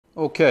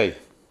Okay,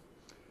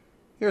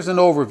 here's an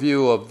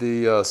overview of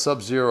the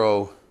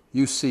Sub-Zero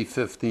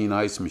UC-15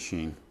 ice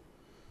machine.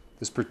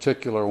 This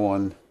particular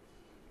one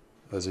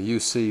is a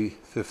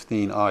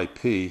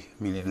UC-15IP,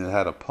 meaning it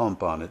had a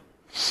pump on it.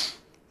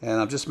 And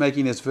I'm just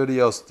making this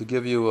video to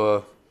give you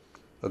a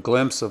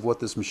glimpse of what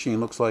this machine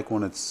looks like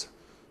when it's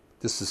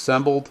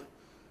disassembled.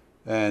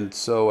 And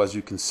so as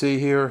you can see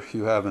here,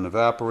 you have an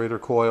evaporator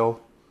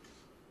coil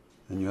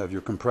and you have your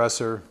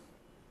compressor.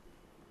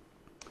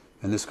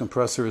 And this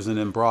compressor is an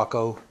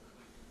Embraco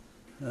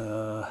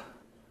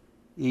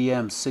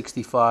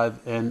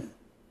EM65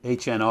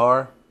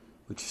 HNR,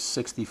 which is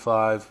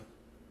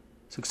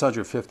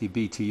 650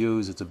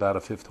 BTUs. It's about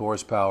a fifth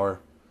horsepower.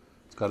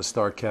 It's got a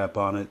start cap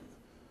on it,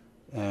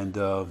 and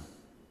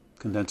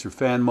condenser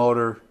fan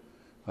motor.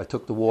 I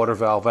took the water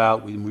valve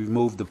out. We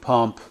removed the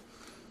pump,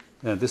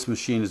 and this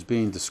machine is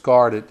being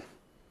discarded.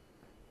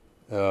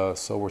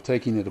 So we're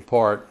taking it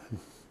apart,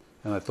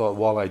 and I thought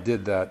while I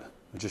did that,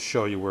 I'll just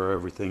show you where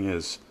everything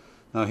is.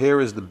 Now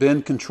here is the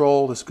bin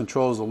control. This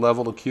controls the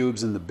level of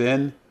cubes in the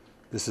bin.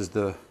 This is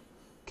the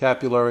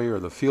capillary or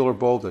the feeler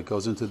bolt that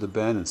goes into the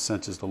bin and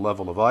senses the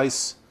level of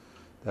ice.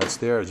 That's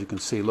there. As you can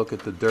see, look at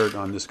the dirt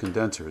on this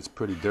condenser. It's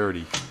pretty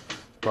dirty.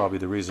 Probably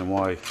the reason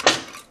why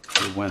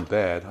it went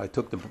bad. I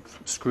took the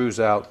screws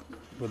out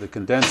with the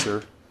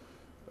condenser.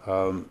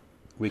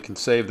 We can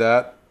save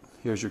that.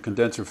 Here's your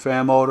condenser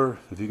fan motor.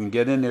 If you can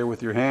get in there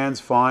with your hands,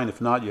 fine. If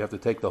not, you have to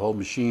take the whole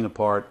machine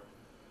apart.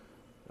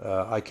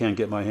 I can't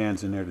get my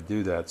hands in there to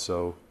do that,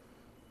 so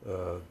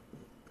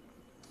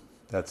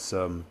that's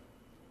a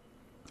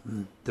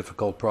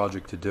difficult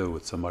project to do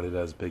with somebody that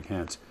has big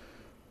hands.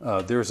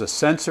 There's a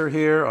sensor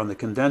here on the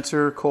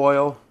condenser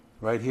coil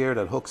right here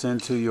that hooks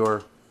into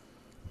your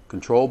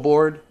control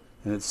board,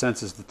 and it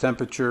senses the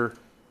temperature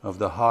of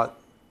the hot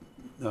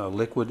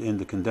liquid in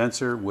the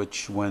condenser,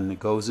 which when it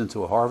goes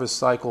into a harvest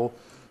cycle,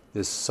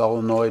 this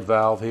solenoid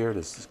valve here,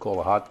 this is called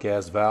a hot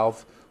gas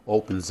valve,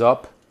 opens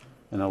up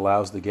and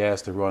allows the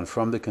gas to run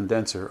from the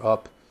condenser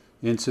up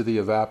into the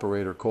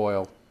evaporator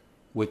coil,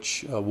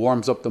 which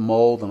warms up the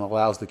mold and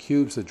allows the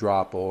cubes to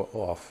drop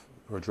off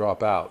or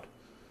drop out.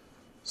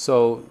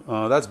 So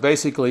that's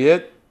basically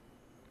it.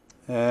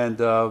 And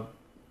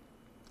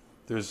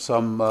there's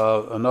some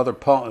another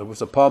pump. There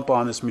was a pump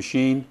on this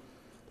machine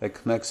that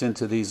connects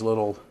into these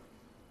little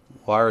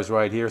wires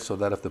right here, so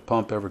that if the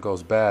pump ever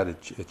goes bad,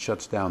 it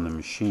shuts down the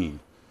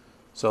machine.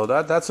 So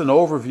that's an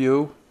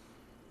overview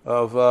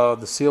of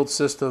the sealed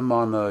system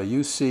on the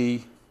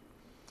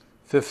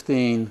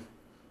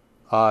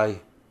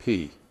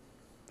UC-15IP.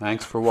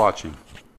 Thanks for watching.